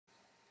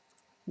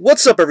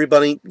What's up,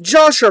 everybody?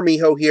 Josh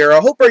Armijo here.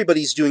 I hope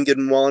everybody's doing good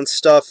and well and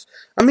stuff.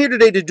 I'm here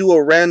today to do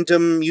a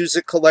random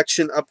music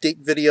collection update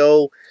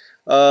video.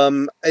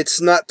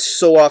 It's not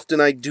so often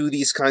I do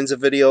these kinds of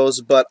videos,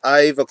 but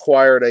I've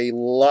acquired a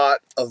lot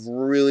of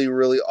really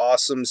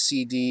awesome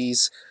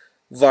CDs,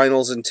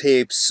 vinyls, and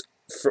tapes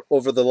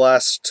over the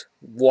last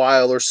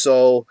while or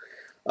so,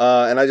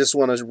 and I just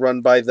want to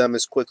run by them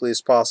as quickly as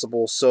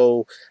possible.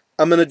 So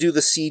I'm going to do the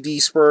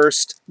CDs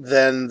first,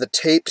 then the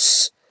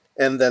tapes,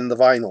 and then the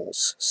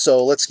vinyls.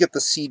 So let's get the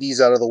CDs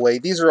out of the way.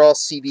 These are all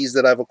CDs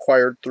that I've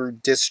acquired through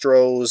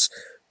distros,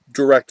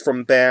 direct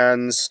from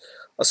bands,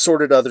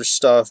 assorted other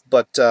stuff.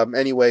 But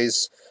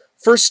anyways,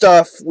 first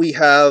off, we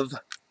have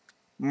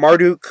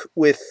Marduk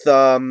with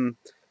Heaven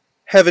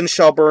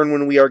Shall Burn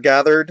When We Are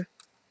Gathered.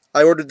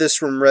 I ordered this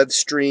from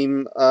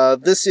Redstream.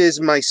 This is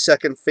my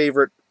second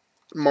favorite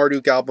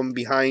Marduk album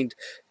behind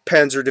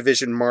Panzer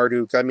Division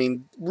Marduk. I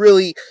mean,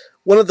 really,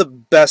 one of the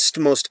best,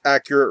 most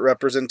accurate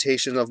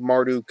representation of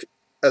Marduk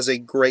as a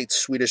great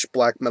Swedish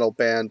black metal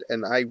band,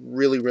 and I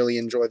really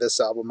enjoy this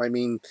album. I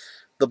mean,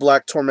 The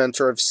Black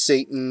Tormentor of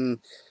Satan.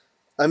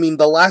 I mean,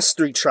 the last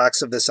three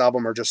tracks of this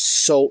album are just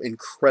so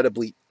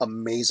incredibly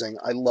amazing.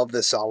 I love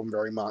this album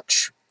very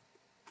much.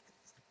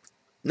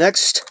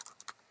 Next,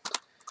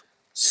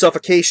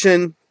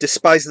 Suffocation,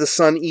 Despise the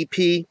Sun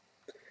EP.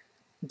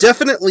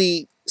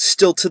 Definitely,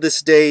 still to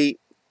this day,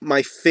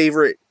 my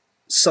favorite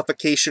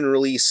Suffocation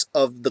release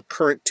of the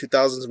current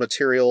 2000s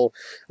material.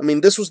 I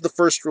mean, this was the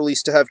first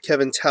release to have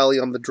Kevin Talley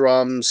on the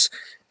drums,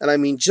 and I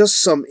mean,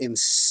 just some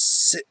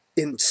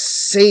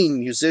insane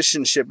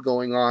musicianship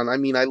going on. I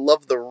mean, I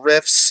love the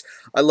riffs,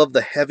 I love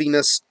the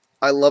heaviness,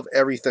 I love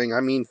everything.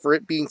 I mean, for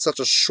it being such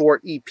a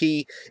short EP,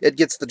 it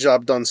gets the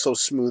job done so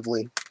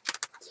smoothly.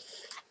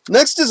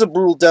 Next is a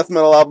brutal death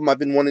metal album I've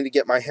been wanting to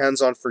get my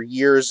hands on for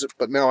years,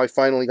 but now I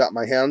finally got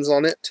my hands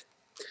on it.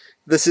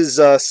 This is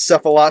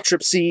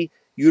Suffocation,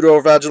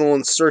 Uterovaginal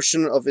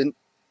Insertion of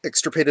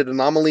Extirpated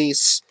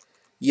Anomalies.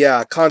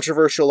 Yeah,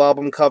 controversial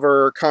album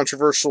cover,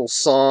 controversial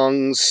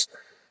songs.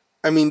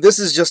 I mean, this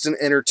is just an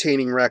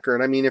entertaining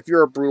record. I mean, if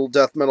you're a brutal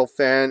death metal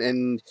fan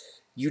and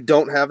you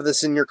don't have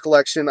this in your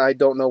collection, I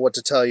don't know what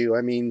to tell you.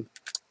 I mean,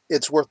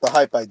 it's worth the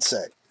hype, I'd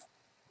say.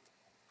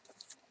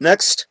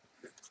 Next,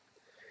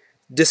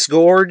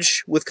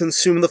 Disgorge with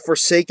Consume the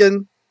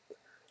Forsaken.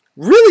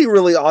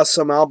 Really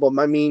awesome album.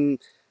 I mean,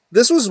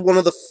 this was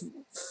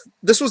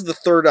the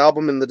third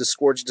album in the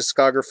Disgorge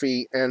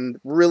discography, and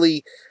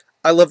really,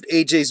 I loved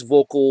AJ's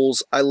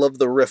vocals, I love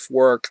the riff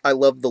work, I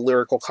love the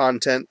lyrical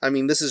content. I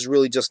mean, this is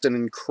really just an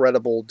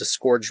incredible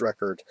Disgorge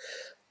record.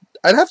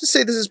 I'd have to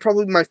say this is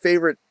probably my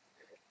favorite.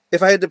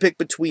 If I had to pick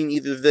between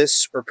either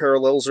this or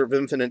Parallels of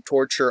Infinite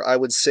Torture, I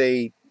would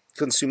say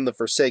Consume the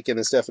Forsaken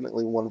is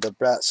definitely one of the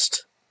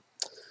best.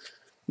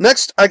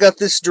 Next, I got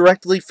this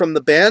directly from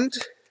the band.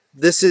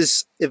 This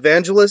is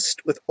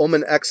Evangelist with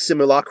Omen X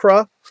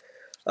Simulacra.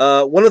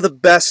 One of the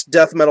best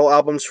death metal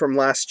albums from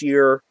last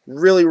year.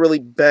 Really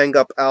bang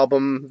up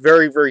album.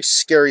 Very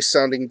scary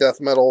sounding death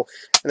metal.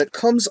 And it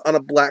comes on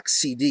a black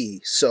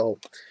CD. So,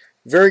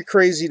 very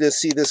crazy to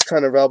see this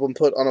kind of album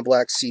put on a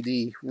black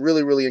CD.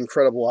 Really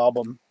incredible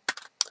album.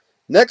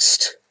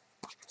 Next,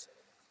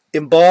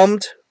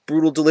 Embalmed,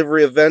 Brutal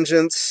Delivery of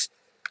Vengeance,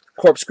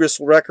 Corpse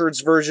Gristle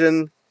Records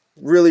version.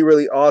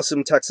 Really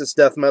awesome Texas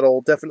death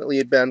metal. Definitely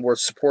a band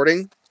worth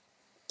supporting.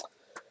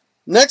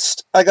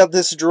 Next, I got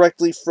this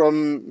directly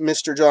from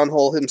Mr. John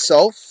Hole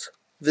himself.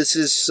 This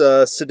is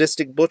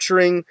Sadistic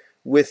Butchering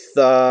with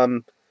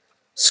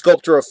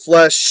Sculptor of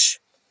Flesh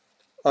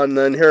on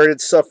the Inherited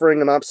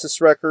Suffering and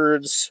Opsis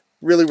Records.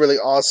 Really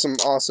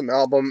awesome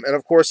album. And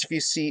of course, if you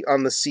see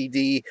on the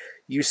CD,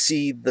 you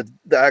see the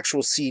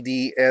actual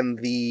CD and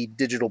the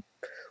digital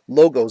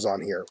logos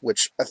on here,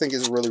 which I think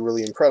is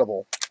really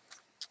incredible.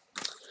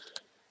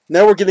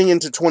 Now we're getting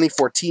into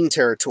 2014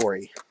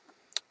 territory.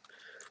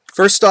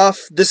 First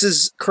off, this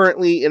is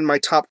currently in my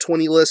top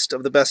 20 list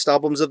of the best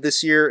albums of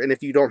this year, and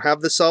if you don't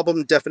have this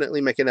album,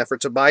 definitely make an effort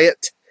to buy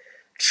it.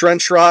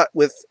 Trench Rot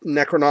with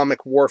Necronomic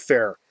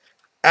Warfare.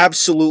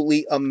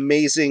 Absolutely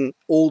amazing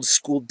old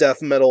school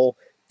death metal.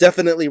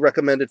 Definitely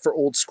recommended for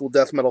old school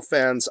death metal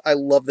fans. I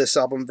love this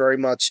album very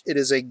much. It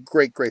is a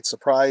great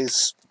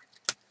surprise.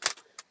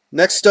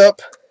 Next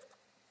up,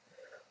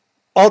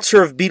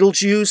 Altar of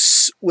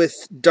Beetlejuice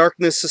with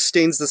Darkness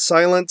Sustains the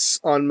Silence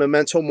on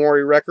Memento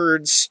Mori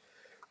Records.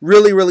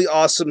 Really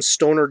awesome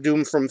stoner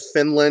doom from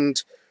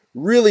Finland.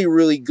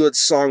 Really good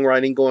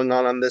songwriting going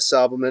on this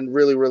album, and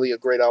really a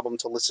great album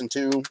to listen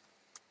to.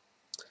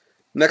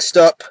 Next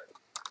up,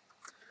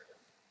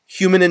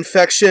 Human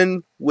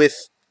Infection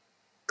with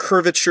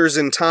Curvatures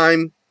in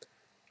Time.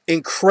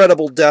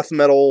 Incredible death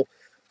metal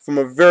from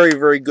a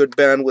very good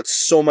band with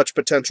so much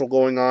potential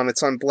going on.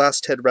 It's on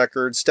Blasthead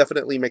Records.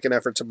 Definitely make an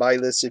effort to buy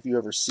this if you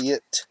ever see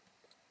it.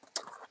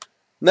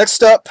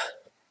 Next up,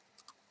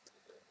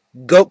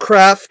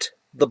 Goatcraft,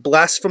 The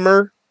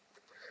Blasphemer.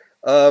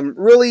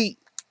 Really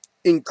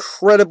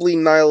incredibly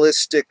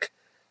nihilistic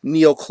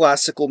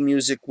neoclassical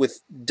music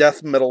with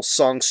death metal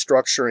song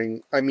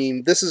structuring. I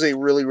mean, this is a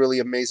really, really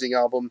amazing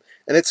album,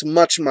 and it's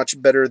much,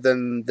 much better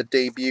than the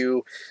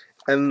debut.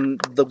 And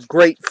the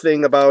great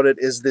thing about it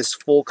is this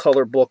full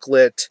color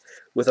booklet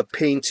with a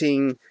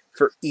painting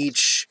for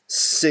each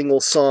single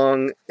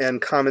song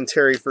and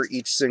commentary for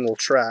each single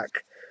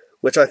track,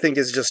 which I think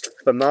is just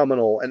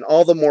phenomenal. And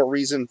all the more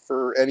reason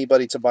for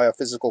anybody to buy a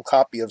physical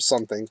copy of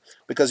something,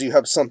 because you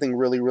have something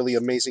really, really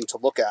amazing to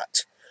look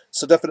at.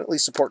 So definitely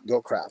support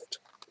Gocraft.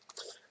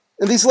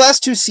 And these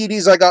last two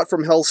CDs I got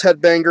from Hell's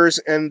Headbangers,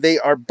 and they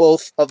are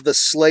both of the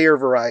Slayer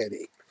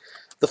variety.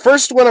 The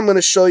first one I'm going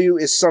to show you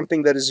is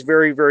something that is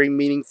very, very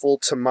meaningful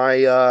to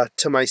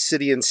my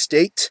city and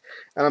state,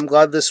 and I'm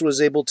glad this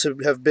was able to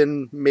have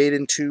been made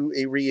into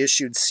a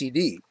reissued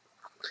CD.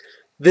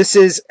 This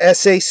is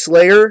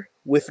s.a.slayer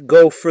with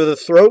Go for the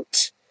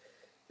Throat.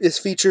 This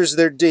features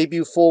their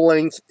debut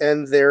full-length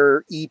and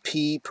their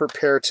EP,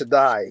 Prepare to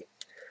Die.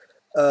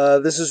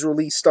 This is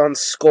released on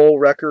Skull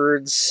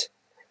Records.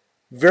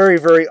 Very,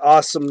 very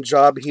awesome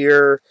job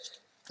here.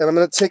 And I'm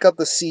going to take out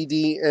the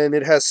CD, and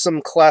it has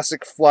some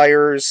classic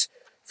flyers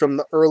from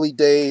the early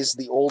days,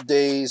 the old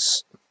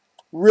days.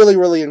 Really,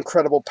 really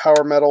incredible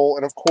power metal.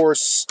 And of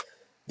course,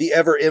 the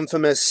ever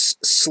infamous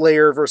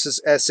Slayer versus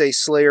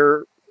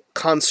s.a.slayer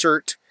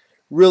concert.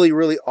 Really,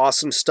 really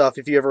awesome stuff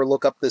if you ever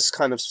look up this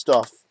kind of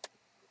stuff.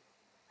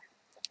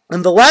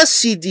 And the last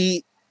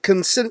CD,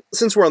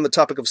 since we're on the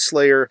topic of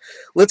Slayer,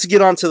 let's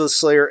get on to the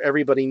Slayer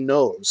everybody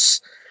knows.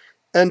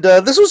 And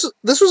this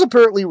was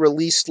apparently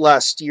released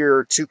last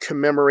year to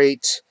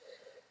commemorate,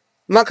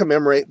 not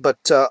commemorate,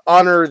 but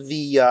honor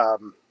the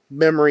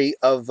memory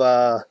of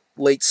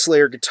late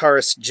Slayer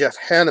guitarist Jeff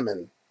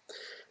Hanneman.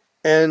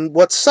 And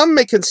what some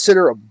may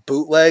consider a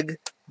bootleg,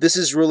 this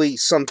is really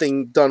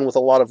something done with a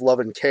lot of love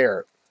and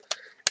care.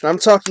 And I'm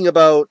talking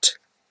about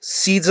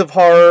Seeds of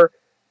Horror,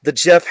 the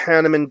Jeff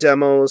Hanneman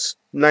demos,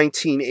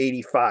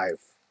 1985.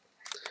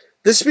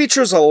 This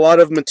features a lot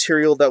of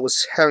material that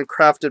was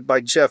handcrafted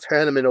by Jeff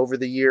Hanneman over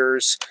the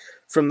years,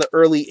 from the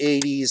early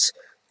 80s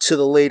to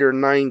the later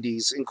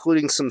 90s,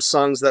 including some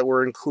songs that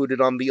were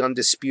included on the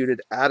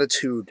Undisputed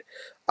Attitude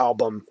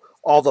album,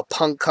 all the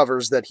punk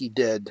covers that he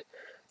did.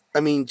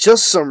 I mean,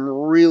 just some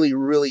really,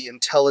 really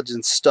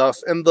intelligent stuff.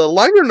 And the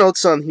liner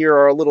notes on here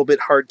are a little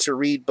bit hard to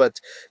read,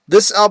 but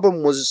this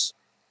album was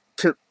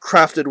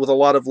crafted with a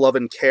lot of love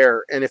and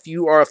care. And if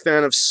you are a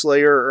fan of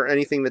Slayer or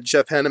anything that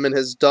Jeff Hanneman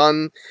has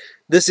done,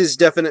 this is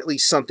definitely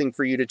something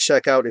for you to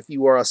check out if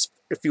you are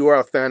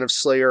a fan of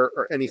Slayer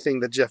or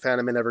anything that Jeff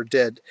Hanneman ever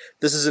did.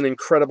 This is an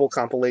incredible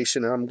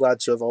compilation, and I'm glad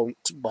to have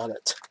bought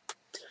it.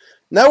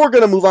 Now we're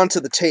going to move on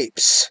to the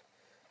tapes.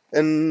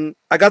 And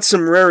I got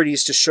some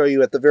rarities to show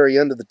you at the very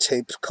end of the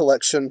tape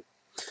collection.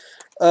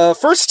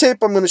 First tape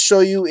I'm going to show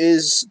you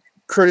is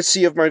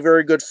courtesy of my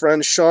very good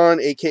friend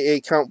Sean,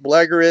 aka Count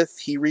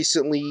Blaggerith. He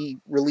recently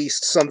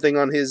released something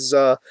on his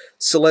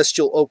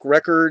Celestial Oak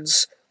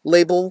Records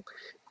label,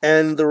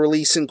 and the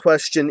release in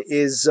question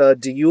is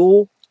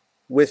Duel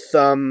with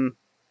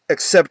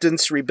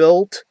Acceptance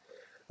Rebuilt.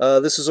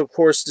 This is, of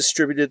course,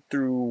 distributed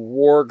through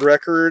Warg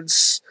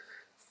Records.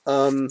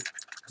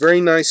 Very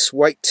nice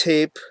white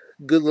tape,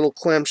 good little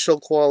clamshell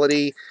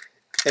quality,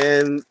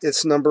 and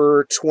it's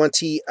number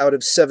 20 out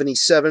of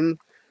 77.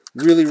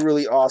 Really,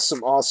 really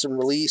awesome, awesome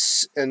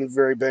release, and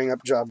very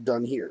bang-up job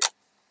done here.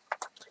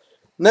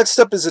 Next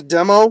up is a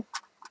demo.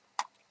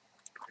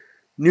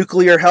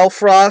 Nuclear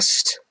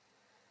Hellfrost.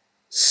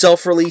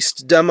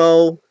 Self-released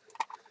demo.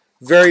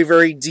 Very,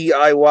 very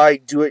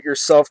DIY,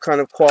 do-it-yourself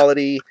kind of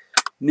quality.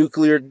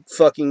 Nuclear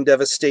fucking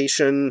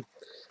devastation.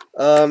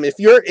 If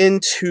you're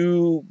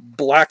into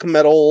black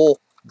metal,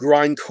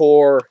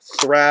 grindcore,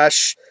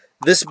 thrash,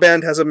 this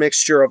band has a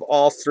mixture of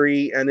all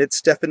three, and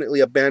it's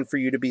definitely a band for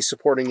you to be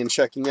supporting and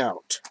checking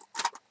out.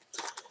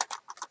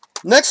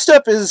 Next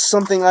up is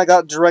something I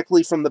got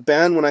directly from the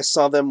band when I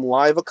saw them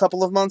live a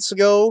couple of months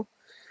ago.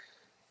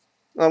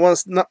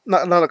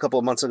 Not a couple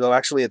of months ago,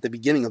 actually at the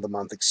beginning of the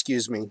month,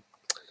 excuse me.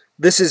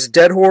 This is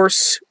Dead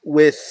Horse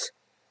with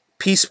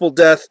Peaceful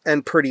Death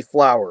and Pretty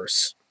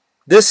Flowers.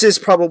 This is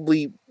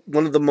probably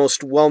one of the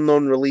most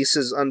well-known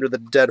releases under the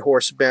Dead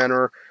Horse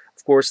banner.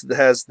 Of course, it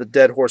has the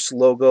Dead Horse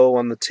logo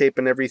on the tape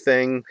and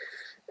everything.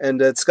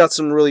 And it's got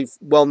some really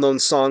well-known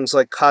songs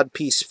like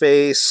Codpiece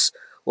Face,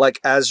 like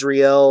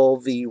Azrael,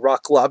 the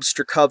Rock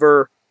Lobster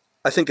cover.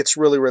 I think it's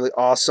really, really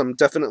awesome.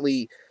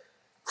 Definitely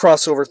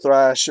crossover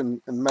thrash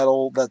and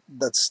metal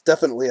that's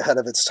definitely ahead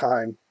of its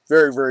time.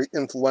 Very, very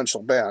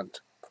influential band.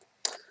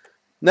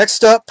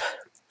 Next up,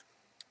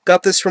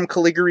 got this from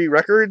Caligari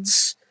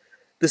Records.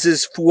 This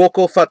is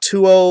Fuoco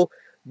Fatuo,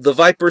 The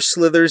Viper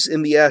Slithers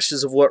in the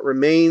Ashes of What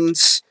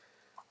Remains.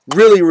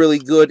 Really, really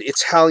good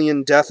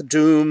Italian death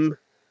doom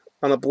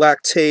on a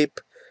black tape.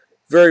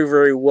 Very,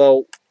 very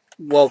well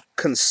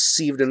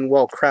conceived and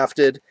well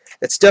crafted.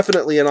 It's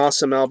definitely an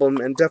awesome album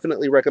and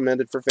definitely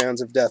recommended for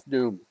fans of death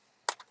doom.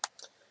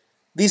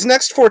 These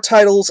next four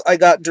titles I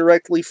got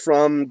directly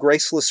from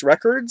Graceless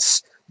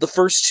Records. The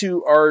first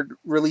two are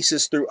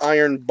releases through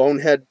Iron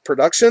Bonehead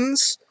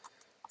Productions.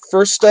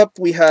 First up,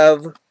 we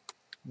have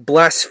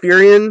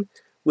Blaspherian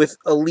with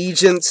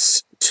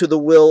Allegiance to the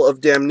Will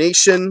of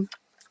Damnation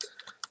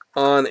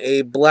on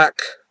a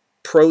black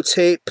pro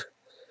tape.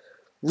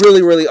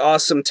 Really, really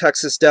awesome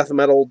Texas death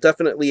metal.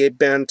 Definitely a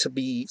band to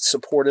be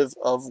supportive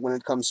of when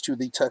it comes to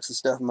the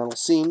Texas death metal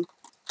scene.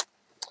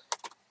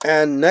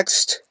 And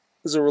next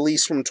is a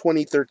release from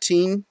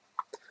 2013.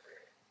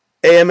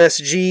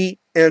 AMSG,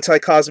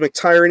 Anti-Cosmic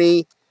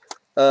Tyranny,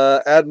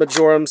 Ad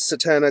Majorum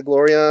Satana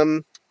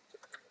Gloriam.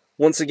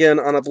 Once again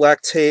on a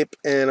black tape,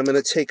 and I'm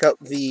going to take out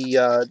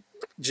the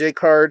J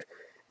card,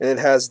 and it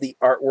has the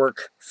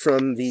artwork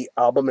from the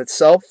album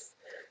itself.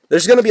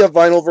 There's going to be a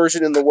vinyl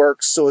version in the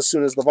works, so as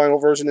soon as the vinyl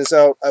version is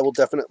out, I will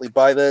definitely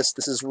buy this.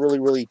 This is really,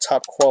 really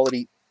top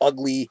quality,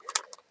 ugly,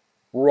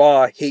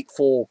 raw,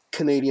 hateful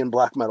Canadian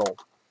black metal.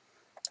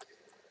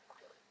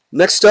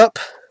 Next up,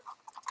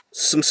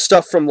 some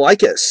stuff from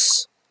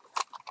Lycus.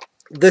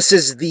 This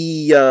is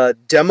the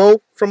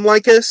demo from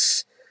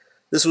Lycus.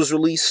 This was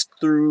released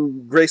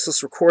through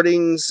Graceless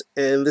Recordings,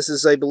 and this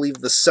is, I believe,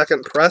 the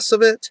second press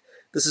of it.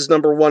 This is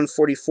number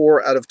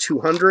 144 out of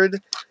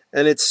 200,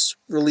 and it's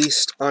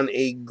released on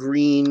a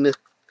green, I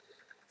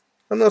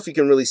don't know if you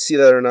can really see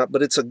that or not,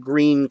 but it's a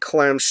green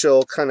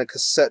clamshell kind of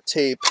cassette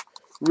tape.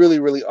 Really,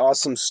 really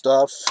awesome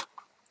stuff.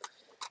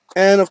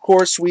 And, of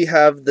course, we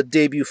have the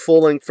debut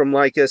full-length from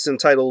Lycus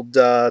entitled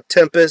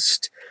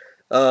Tempest.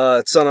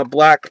 It's on a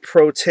black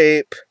pro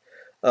tape.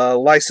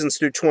 Licensed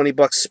through 20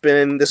 Bucks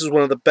Spin. This is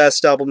one of the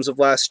best albums of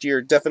last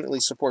year.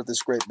 Definitely support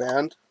this great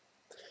band.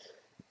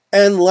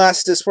 And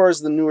last, as far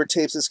as the newer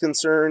tapes is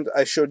concerned,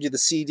 I showed you the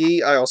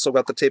CD. I also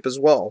got the tape as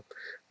well.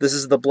 This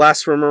is The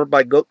Blasphemer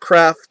by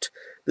Goatcraft.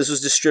 This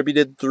was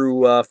distributed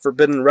through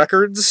Forbidden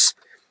Records,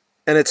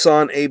 and it's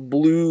on a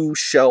blue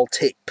shell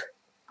tape.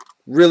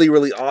 Really,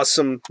 really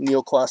awesome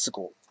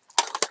neoclassical.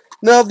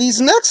 Now,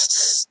 these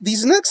next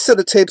set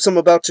of tapes I'm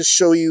about to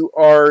show you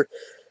are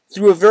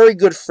through a very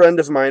good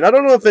friend of mine. I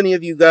don't know if any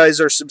of you guys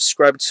are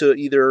subscribed to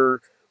either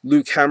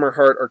Luke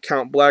Hammerheart or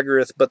Count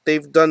Blaggerith, but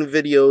they've done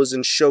videos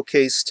and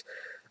showcased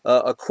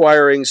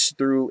acquirings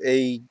through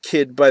a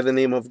kid by the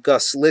name of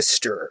Gus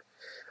Lister.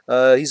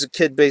 He's a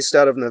kid based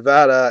out of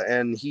Nevada,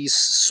 and he's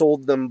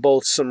sold them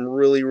both some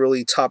really,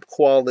 really top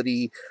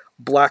quality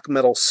black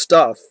metal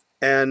stuff.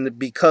 And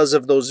because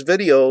of those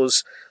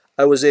videos,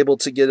 I was able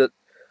to get it.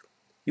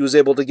 He was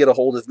able to get a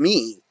hold of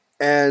me.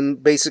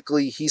 And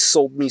basically, he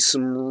sold me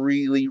some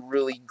really,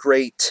 really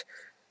great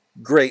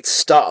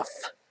stuff.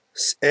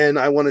 And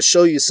I want to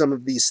show you some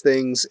of these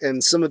things,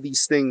 and some of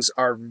these things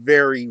are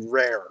very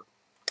rare.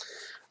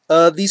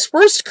 These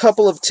first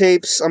couple of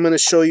tapes I'm going to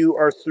show you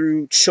are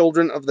through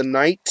Children of the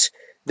Night.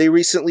 They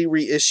recently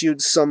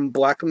reissued some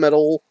black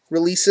metal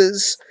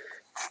releases,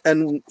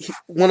 and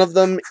one of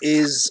them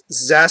is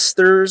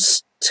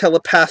Zaster's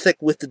Telepathic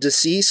with the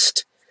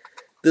Deceased.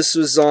 This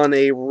was on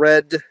a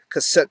red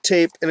cassette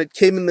tape, and it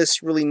came in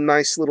this really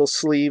nice little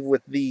sleeve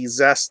with the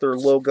Zaster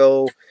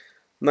logo.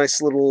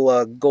 Nice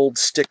little gold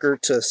sticker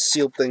to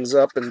seal things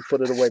up and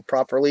put it away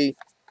properly.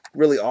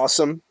 Really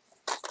awesome.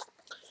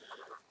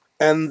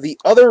 And the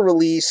other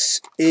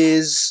release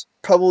is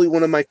probably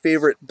one of my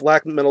favorite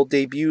black metal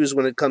debuts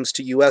when it comes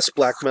to US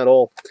black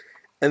metal,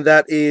 and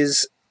that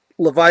is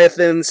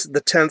Leviathan's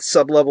The 10th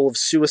Sublevel of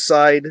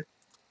Suicide.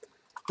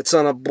 It's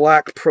on a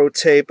black pro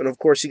tape, and of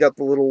course you got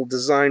the little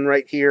design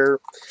right here.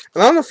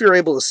 And I don't know if you're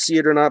able to see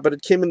it or not, but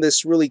it came in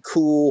this really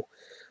cool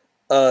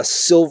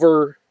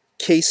silver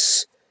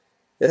case.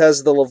 It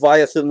has the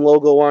Leviathan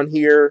logo on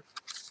here,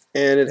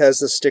 and it has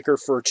the sticker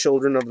for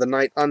Children of the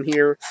Night on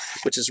here,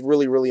 which is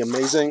really, really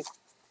amazing.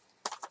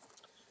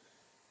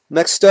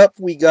 Next up,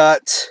 we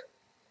got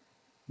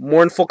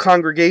Mournful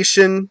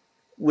Congregation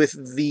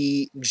with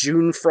the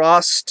June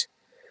Frost.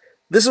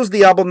 This was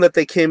the album that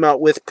they came out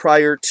with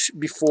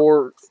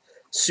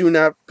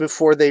soon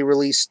before they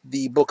released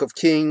the Book of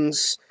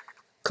Kings.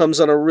 Comes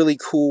on a really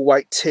cool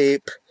white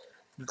tape.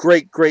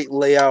 Great, great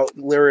layout,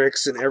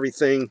 lyrics, and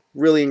everything.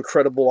 Really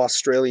incredible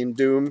Australian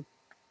doom.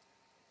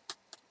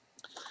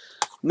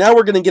 Now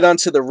we're going to get on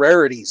to the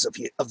rarities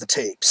of the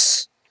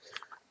tapes.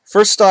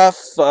 First off,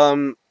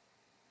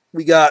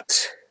 we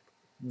got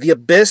The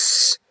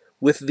Abyss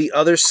with The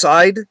Other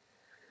Side.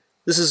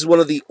 This is one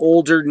of the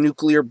older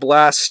Nuclear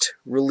Blast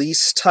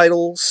release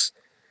titles.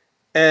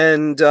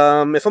 And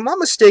if I'm not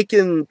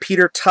mistaken,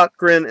 Peter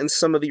Totgren and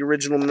some of the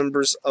original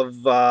members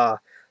of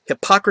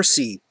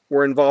Hypocrisy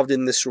were involved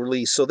in this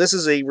release. So this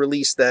is a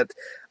release that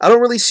I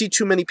don't really see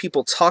too many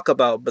people talk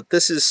about, but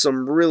this is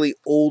some really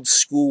old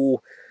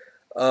school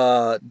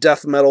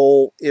death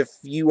metal. If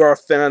you are a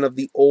fan of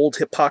the old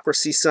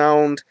Hypocrisy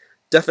sound,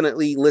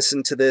 definitely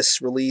listen to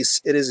this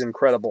release. It is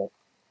incredible.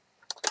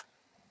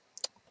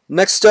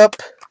 Next up,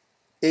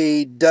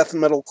 a death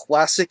metal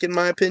classic in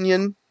my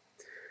opinion.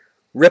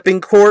 Ripping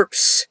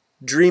Corpse,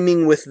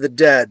 Dreaming with the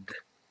Dead.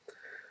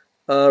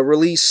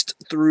 Released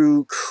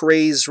through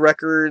Craze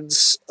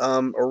Records,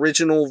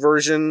 original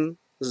version.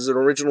 This is an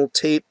original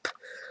tape.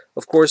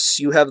 Of course,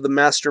 you have the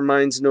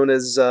masterminds known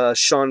as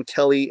Sean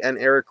Kelly and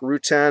Eric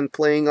Rutan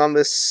playing on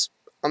this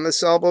on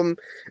this album,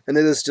 and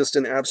it is just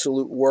an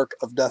absolute work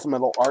of death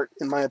metal art,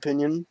 in my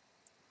opinion.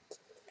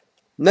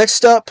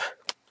 Next up,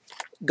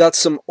 got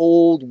some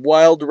old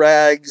Wild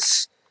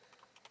Rags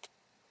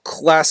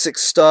classic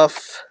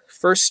stuff.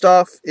 First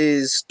off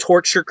is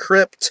Torture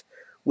Crypt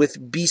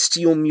with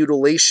Bestial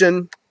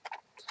Mutilation.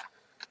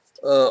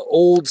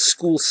 Old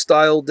school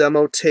style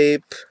demo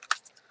tape.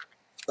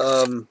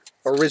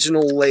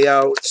 Original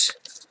layout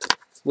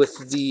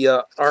with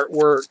the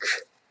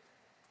artwork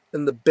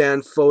and the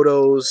band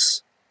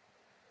photos.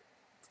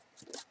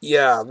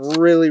 Yeah,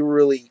 really,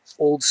 really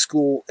old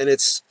school, and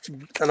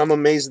I'm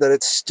amazed that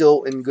it's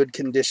still in good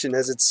condition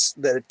as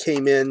it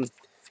came in.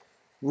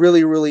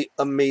 Really, really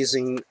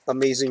amazing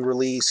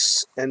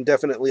release, and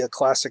definitely a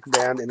classic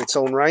band in its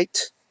own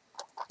right.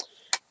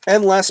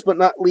 And last but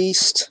not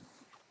least,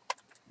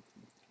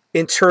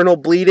 Internal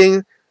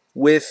Bleeding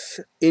with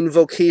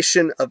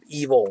Invocation of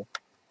Evil.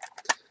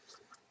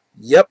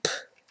 Yep,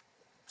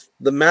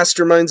 the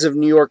masterminds of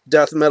New York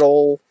death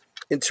metal,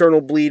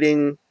 Internal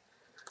Bleeding.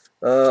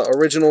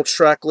 Original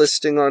track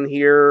listing on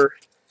here.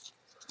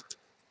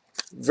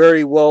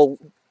 Very well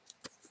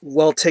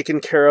taken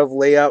care of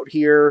layout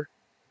here.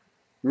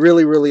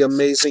 Really, really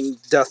amazing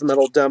death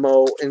metal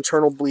demo.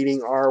 Internal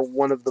Bleeding are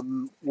one of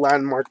the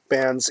landmark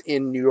bands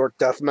in New York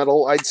death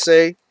metal, I'd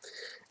say.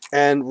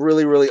 And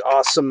really, really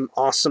awesome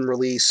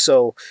release.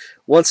 So,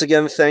 once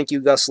again, thank you,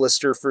 Gus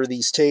Lister, for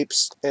these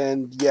tapes.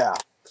 And yeah,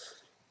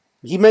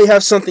 he may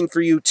have something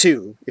for you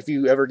too, if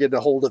you ever get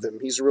a hold of him.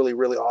 He's really,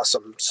 really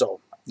awesome. So,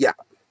 yeah,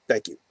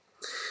 thank you.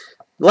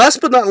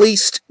 Last but not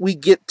least, we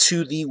get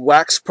to the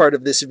wax part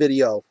of this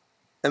video,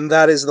 and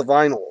that is the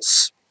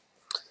vinyls.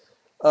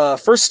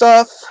 First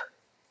off,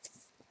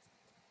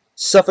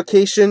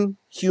 Suffocation,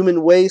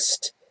 Human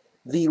Waste,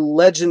 the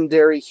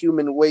legendary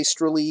Human Waste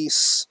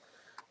release.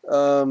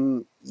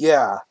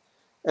 Yeah,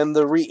 and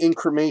the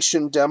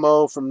Reincremation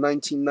demo from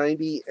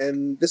 1990,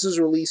 and this is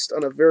released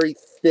on a very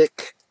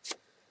thick,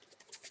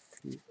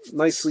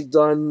 nicely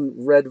done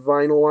red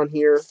vinyl on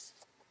here.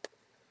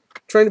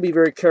 Trying to be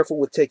very careful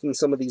with taking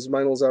some of these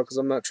vinyls out because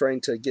I'm not trying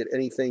to get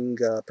anything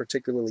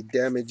particularly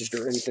damaged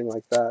or anything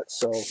like that.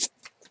 So,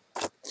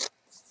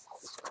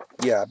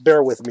 yeah,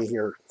 bear with me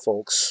here,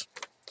 folks.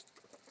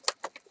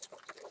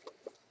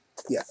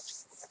 Yeah.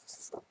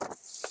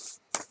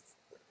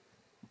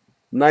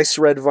 Nice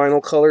red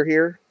vinyl color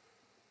here.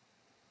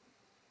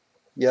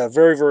 Yeah,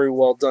 very, very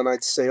well done,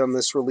 I'd say, on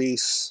this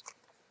release.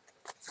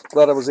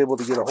 Glad I was able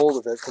to get a hold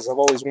of it because I've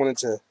always wanted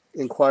to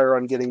inquire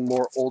on getting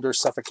more older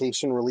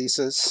Suffocation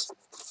releases.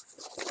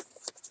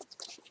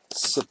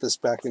 Slip this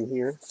back in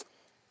here.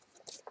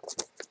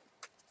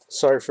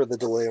 Sorry for the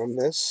delay on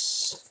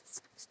this.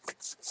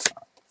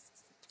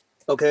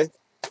 Okay.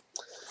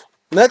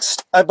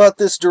 Next, I bought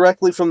this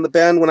directly from the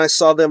band when I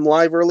saw them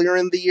live earlier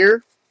in the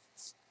year.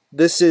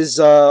 This is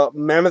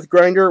Mammoth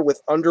Grinder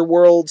with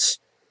Underworlds.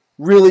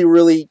 Really,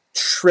 really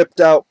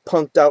tripped out,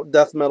 punked out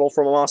death metal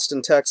from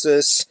Austin,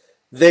 Texas.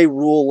 They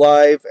rule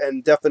live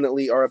and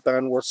definitely are a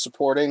band worth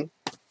supporting.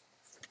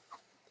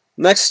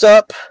 Next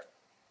up,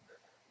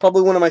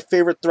 probably one of my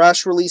favorite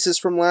thrash releases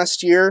from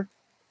last year.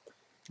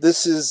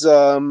 This is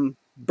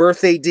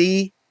Birth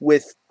AD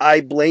with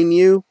I Blame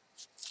You.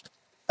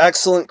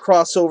 Excellent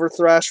crossover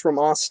thrash from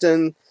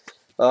Austin.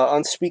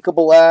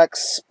 Unspeakable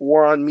Acts,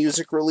 War on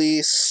Music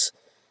release.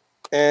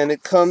 And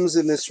it comes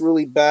in this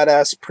really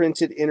badass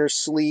printed inner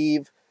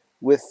sleeve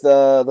with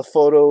the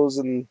photos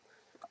and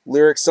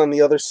lyrics on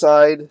the other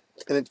side.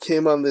 And it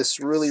came on this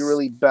really,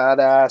 really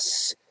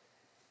badass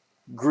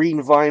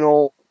green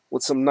vinyl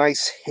with some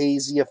nice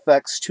hazy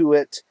effects to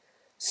it.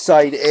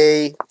 Side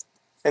A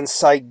and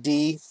Side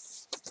D.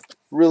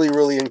 Really,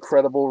 really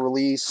incredible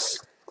release.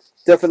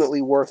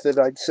 Definitely worth it,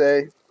 I'd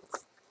say.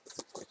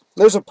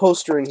 There's a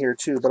poster in here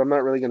too, but I'm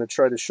not really going to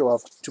try to show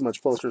off too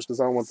much posters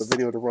because I don't want the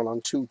video to run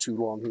on too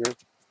long here.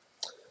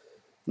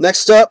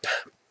 Next up,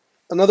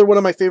 another one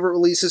of my favorite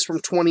releases from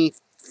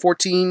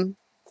 2014.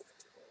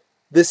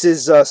 This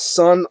is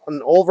Sun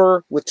and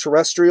Ulver with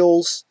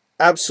Terrestrials.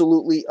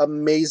 Absolutely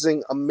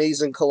amazing,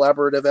 amazing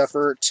collaborative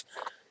effort.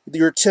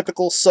 Your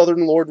typical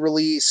Southern Lord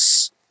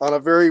release on a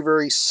very,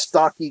 very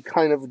stocky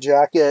kind of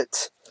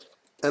jacket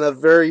and a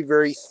very,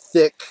 very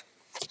thick,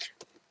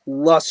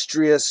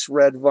 lustrous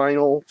red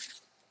vinyl.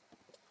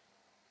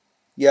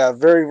 Yeah,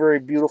 very, very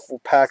beautiful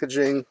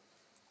packaging.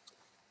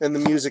 And the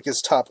music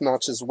is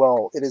top-notch as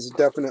well. It is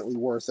definitely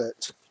worth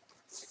it.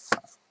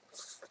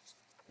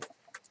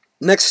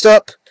 Next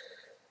up,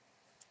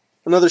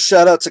 another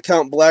shout-out to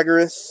Count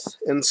Blaggerith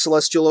and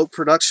Celestial Oak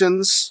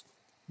Productions.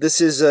 This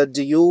is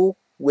Diul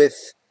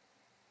with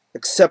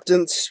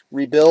Acceptance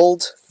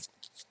Rebuild.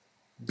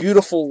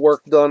 Beautiful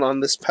work done on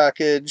this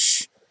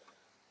package.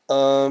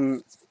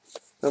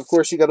 Of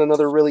course, you got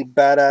another really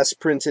badass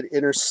printed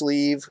inner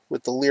sleeve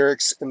with the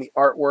lyrics and the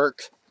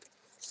artwork.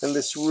 And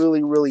this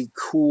really, really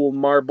cool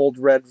marbled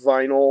red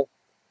vinyl.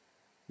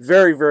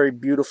 Very, very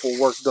beautiful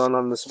work done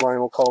on this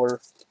vinyl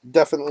color.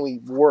 Definitely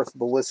worth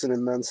the listen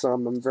and then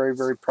some. I'm very,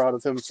 very proud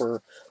of him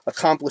for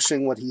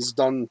accomplishing what he's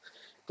done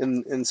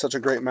in such a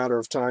great matter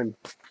of time.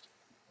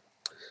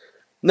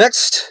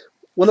 Next,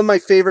 one of my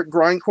favorite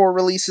grindcore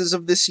releases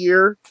of this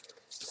year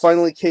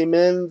finally came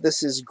in.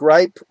 This is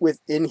Gripe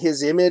with In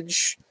His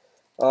Image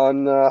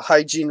on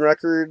Hygiene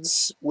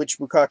Records, Witch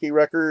Bukkake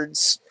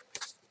Records.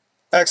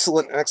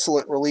 Excellent,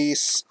 excellent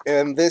release.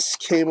 And this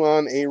came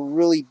on a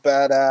really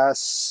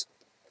badass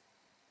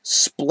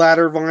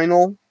splatter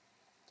vinyl.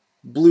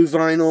 Blue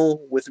vinyl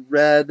with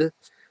red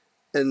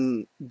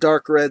and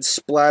dark red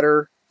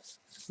splatter.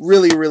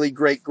 Really, really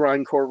great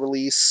grindcore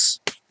release.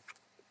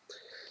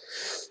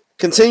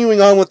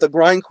 Continuing on with the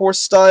grindcore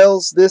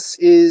styles, this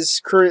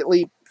is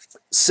currently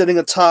sitting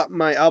atop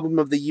my album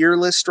of the year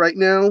list right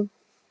now.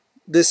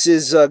 This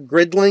is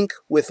Gridlink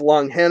with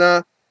Long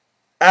Henna.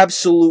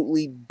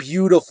 Absolutely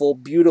beautiful,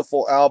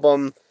 beautiful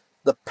album.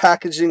 The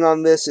packaging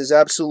on this is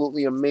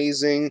absolutely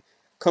amazing.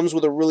 Comes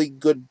with a really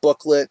good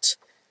booklet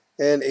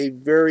and a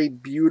very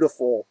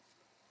beautiful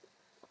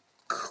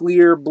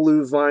clear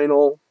blue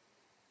vinyl.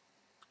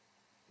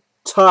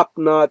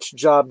 Top-notch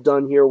job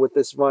done here with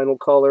this vinyl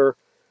color.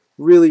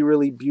 Really,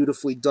 really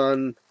beautifully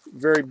done.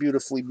 Very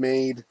beautifully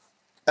made.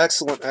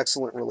 Excellent,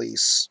 excellent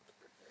release.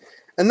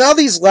 And now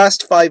these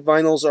last 5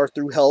 vinyls are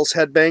through Hell's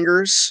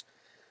Headbangers.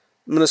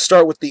 I'm going to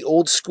start with the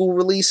old school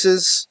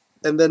releases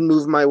and then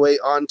move my way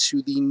on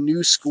to the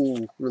new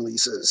school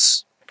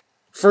releases.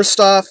 First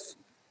off,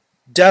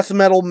 death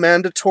metal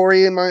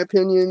mandatory in my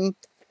opinion.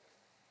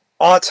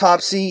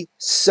 Autopsy,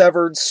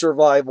 Severed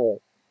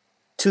Survival.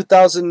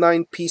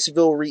 2009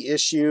 Peaceville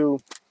reissue.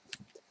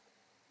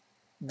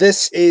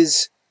 This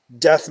is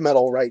death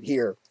metal right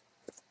here.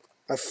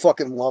 I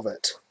fucking love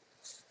it.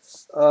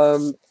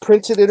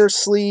 Printed inner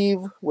sleeve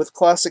with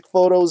classic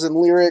photos and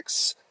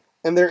lyrics.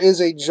 And there is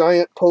a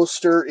giant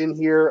poster in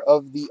here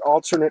of the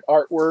alternate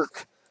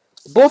artwork.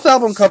 Both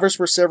album covers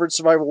for Severed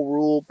Survival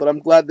rule, but I'm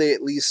glad they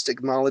at least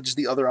acknowledged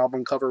the other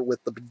album cover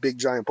with the big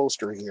giant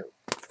poster in here.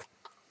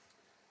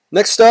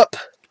 Next up,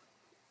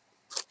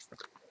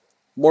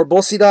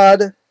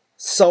 Morbosidad,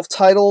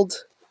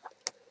 self-titled.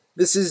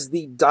 This is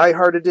the Die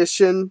Hard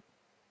edition.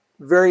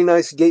 Very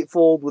nice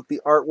gatefold with the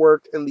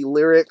artwork and the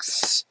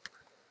lyrics.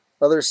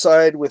 Other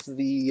side with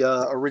the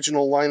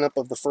original lineup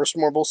of the first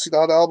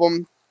Morbosidad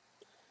album.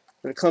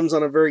 And it comes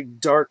on a very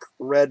dark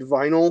red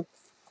vinyl.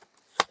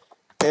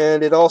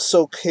 And it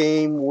also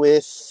came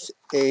with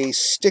a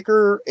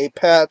sticker, a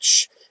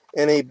patch,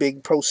 and a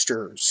big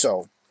poster.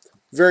 So,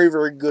 very,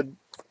 very good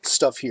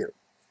stuff here.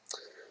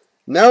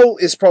 Now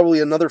is probably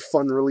another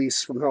fun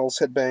release from Hell's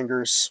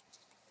Headbangers.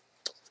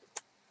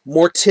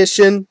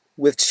 Mortician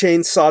with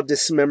Chainsaw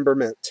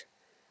Dismemberment.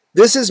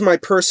 This is my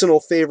personal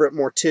favorite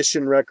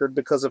Mortician record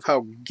because of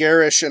how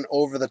garish and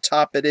over the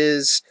top it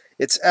is.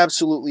 It's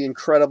absolutely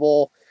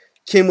incredible.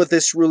 Came with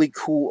this really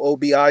cool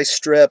OBI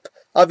strip.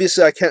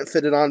 Obviously, I can't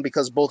fit it on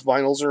because both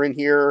vinyls are in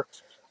here.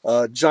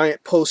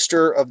 Giant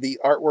poster of the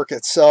artwork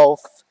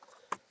itself.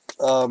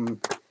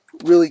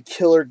 Really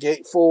killer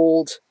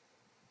gatefold.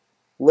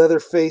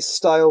 Leatherface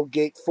style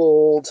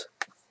gatefold.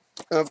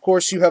 And of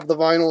course, you have the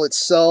vinyl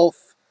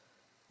itself.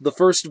 The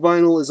first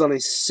vinyl is on a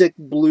sick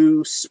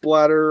blue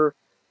splatter.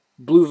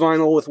 Blue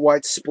vinyl with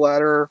white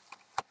splatter.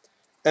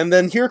 And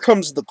then here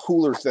comes the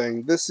cooler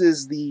thing. This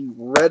is the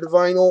red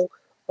vinyl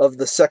of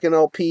the second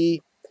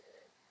LP.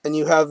 And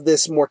you have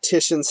this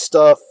Mortician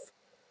stuff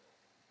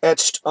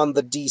etched on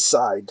the D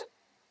side,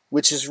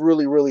 which is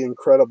really, really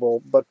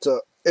incredible. But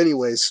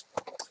anyways,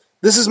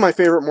 this is my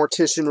favorite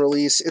Mortician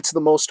release. It's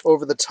the most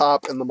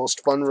over-the-top and the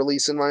most fun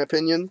release, in my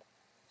opinion.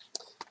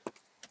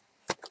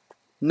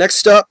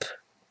 Next up,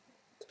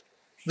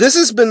 this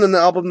has been an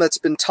album that's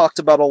been talked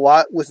about a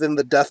lot within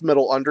the death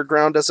metal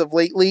underground as of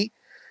lately,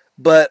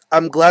 but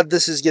I'm glad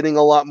this is getting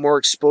a lot more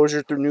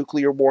exposure through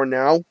Nuclear War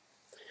now.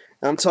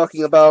 I'm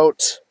talking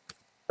about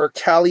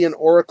Urkalian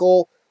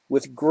Oracle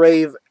with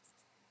Grave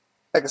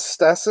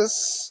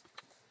Ecstasis.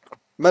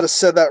 Might have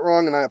said that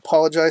wrong, and I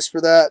apologize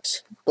for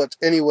that. But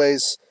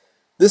anyways,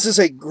 this is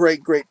a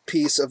great, great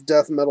piece of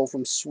death metal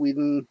from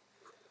Sweden.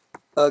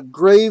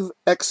 Grave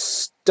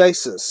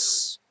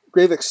Ecstasis,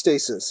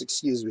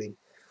 excuse me.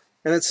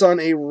 And it's on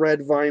a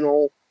red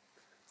vinyl.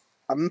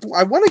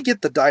 I want to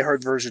get the Die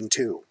Hard version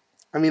too.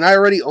 I mean, I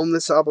already own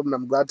this album, and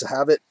I'm glad to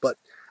have it, but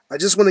I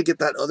just want to get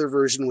that other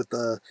version with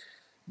the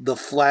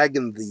flag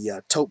and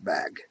the tote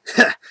bag.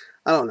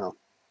 I don't know.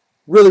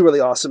 Really, really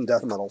awesome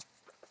death metal.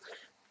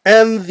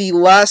 And the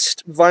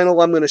last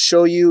vinyl I'm going to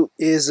show you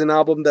is an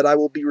album that I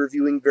will be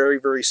reviewing very,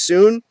 very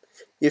soon.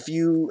 If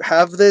you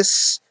have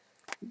this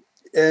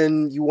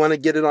and you want to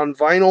get it on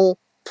vinyl,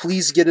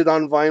 please get it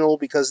on vinyl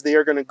because they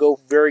are going to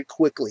go very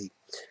quickly.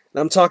 And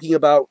I'm talking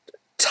about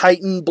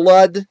Titan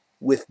Blood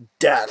with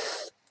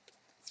Death.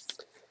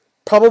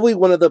 Probably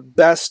one of the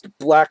best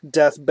Black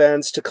Death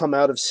bands to come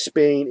out of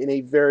Spain in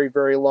a very,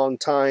 very long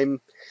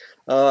time.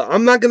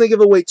 I'm not going to give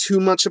away too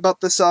much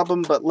about this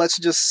album, but let's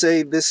just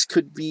say this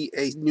could be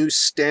a new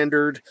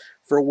standard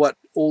for what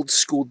old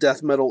school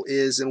death metal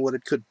is and what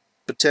it could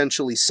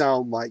potentially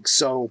sound like.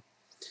 So,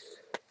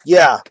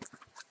 yeah,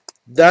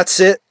 that's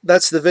it.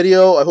 That's the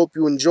video. I hope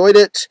you enjoyed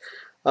it.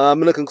 I'm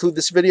going to conclude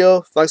this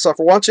video. Thanks all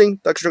for watching.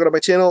 Thanks for checking out my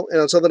channel, and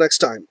until the next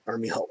time,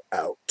 Army Ho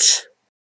out.